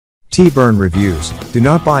T-Burn reviews. Do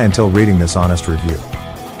not buy until reading this honest review.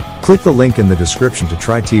 Click the link in the description to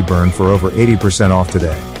try T-Burn for over 80% off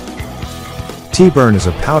today. T-Burn is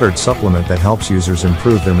a powdered supplement that helps users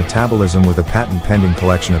improve their metabolism with a patent-pending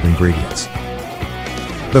collection of ingredients.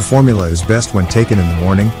 The formula is best when taken in the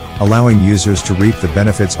morning, allowing users to reap the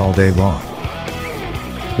benefits all day long.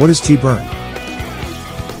 What is T-Burn?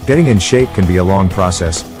 Getting in shape can be a long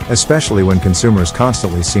process, especially when consumers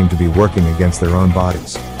constantly seem to be working against their own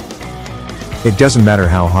bodies. It doesn't matter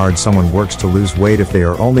how hard someone works to lose weight if they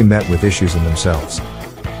are only met with issues in themselves.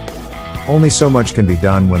 Only so much can be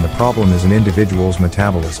done when the problem is an individual's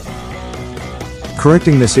metabolism.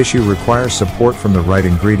 Correcting this issue requires support from the right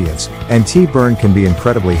ingredients, and T-Burn can be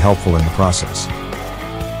incredibly helpful in the process.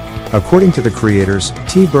 According to the creators,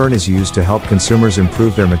 T-Burn is used to help consumers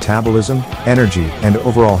improve their metabolism, energy, and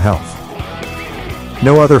overall health.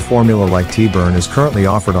 No other formula like T-Burn is currently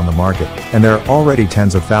offered on the market, and there are already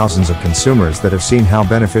tens of thousands of consumers that have seen how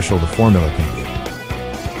beneficial the formula can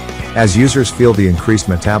be. As users feel the increased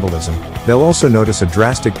metabolism, they'll also notice a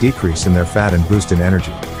drastic decrease in their fat and boost in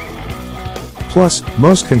energy. Plus,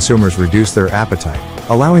 most consumers reduce their appetite,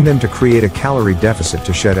 allowing them to create a calorie deficit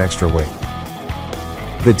to shed extra weight.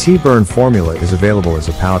 The T-Burn formula is available as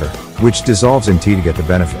a powder, which dissolves in tea to get the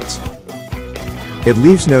benefits. It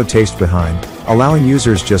leaves no taste behind, allowing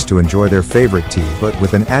users just to enjoy their favorite tea but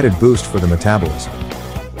with an added boost for the metabolism.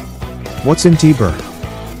 What's in T-Burn?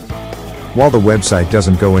 While the website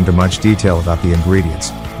doesn't go into much detail about the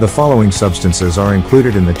ingredients, the following substances are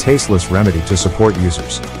included in the tasteless remedy to support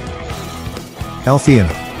users.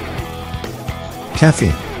 L-theanine,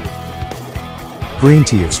 caffeine, green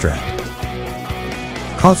tea extract,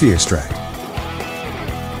 coffee extract,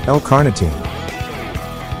 L-carnitine,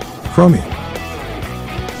 chromium.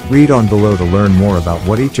 Read on below to learn more about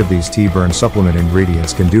what each of these T-Burn supplement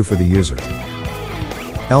ingredients can do for the user.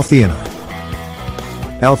 L-theanine.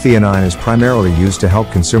 L-theanine is primarily used to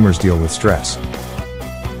help consumers deal with stress.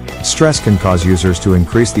 Stress can cause users to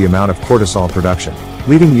increase the amount of cortisol production,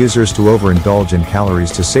 leading users to overindulge in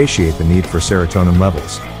calories to satiate the need for serotonin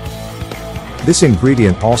levels. This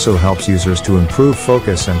ingredient also helps users to improve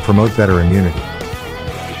focus and promote better immunity.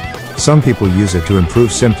 Some people use it to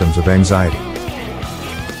improve symptoms of anxiety.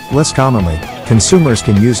 Less commonly, consumers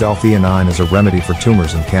can use L-theanine as a remedy for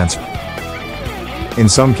tumors and cancer. In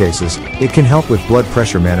some cases, it can help with blood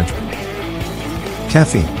pressure management.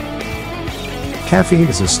 Caffeine. Caffeine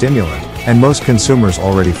is a stimulant, and most consumers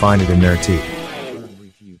already find it in their tea.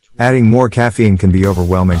 Adding more caffeine can be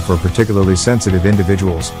overwhelming for particularly sensitive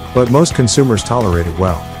individuals, but most consumers tolerate it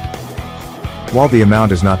well. While the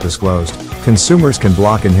amount is not disclosed, consumers can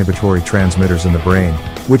block inhibitory transmitters in the brain,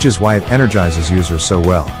 which is why it energizes users so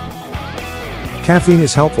well. Caffeine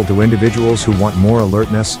is helpful to individuals who want more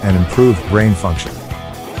alertness and improved brain function.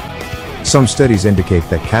 Some studies indicate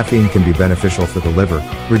that caffeine can be beneficial for the liver,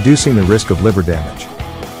 reducing the risk of liver damage.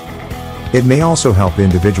 It may also help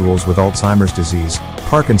individuals with Alzheimer's disease,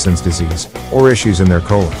 Parkinson's disease, or issues in their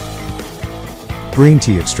colon. Green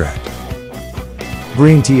tea extract.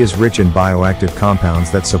 Green tea is rich in bioactive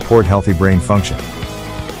compounds that support healthy brain function.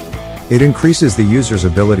 It increases the user's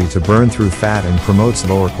ability to burn through fat and promotes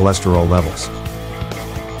lower cholesterol levels.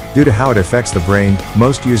 Due to how it affects the brain,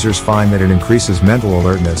 most users find that it increases mental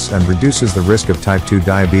alertness and reduces the risk of type 2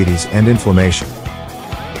 diabetes and inflammation.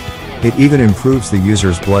 It even improves the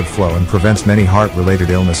user's blood flow and prevents many heart-related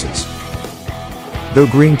illnesses. Though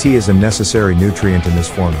green tea is a necessary nutrient in this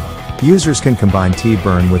formula, users can combine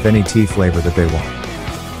T-Burn with any tea flavor that they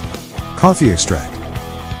want. Coffee extract.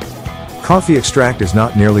 Coffee extract is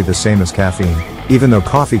not nearly the same as caffeine, even though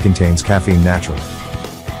coffee contains caffeine naturally.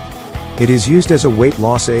 It is used as a weight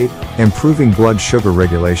loss aid, improving blood sugar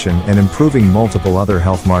regulation and improving multiple other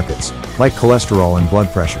health markers, like cholesterol and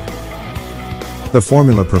blood pressure. The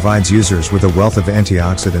formula provides users with a wealth of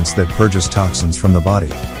antioxidants that purges toxins from the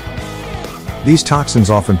body. These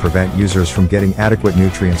toxins often prevent users from getting adequate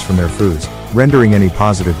nutrients from their foods, rendering any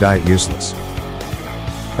positive diet useless.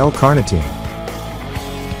 L-carnitine.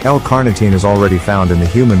 L-carnitine is already found in the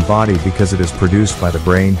human body because it is produced by the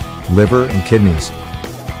brain, liver, and kidneys.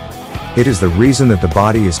 It is the reason that the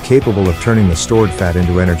body is capable of turning the stored fat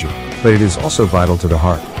into energy, but it is also vital to the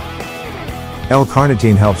heart.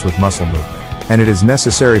 L-carnitine helps with muscle movement, and it is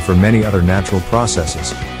necessary for many other natural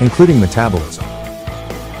processes, including metabolism.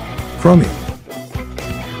 Chromium.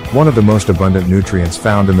 One of the most abundant nutrients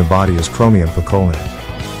found in the body is chromium picolinate.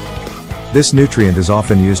 This nutrient is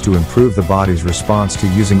often used to improve the body's response to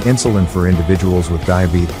using insulin for individuals with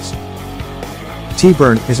diabetes.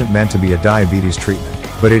 T-Burn isn't meant to be a diabetes treatment,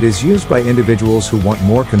 but it is used by individuals who want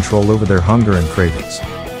more control over their hunger and cravings.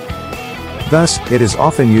 Thus, it is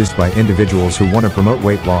often used by individuals who want to promote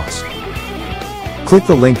weight loss. Click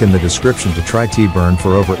the link in the description to try Tea Burn for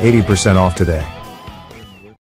over 80% off today.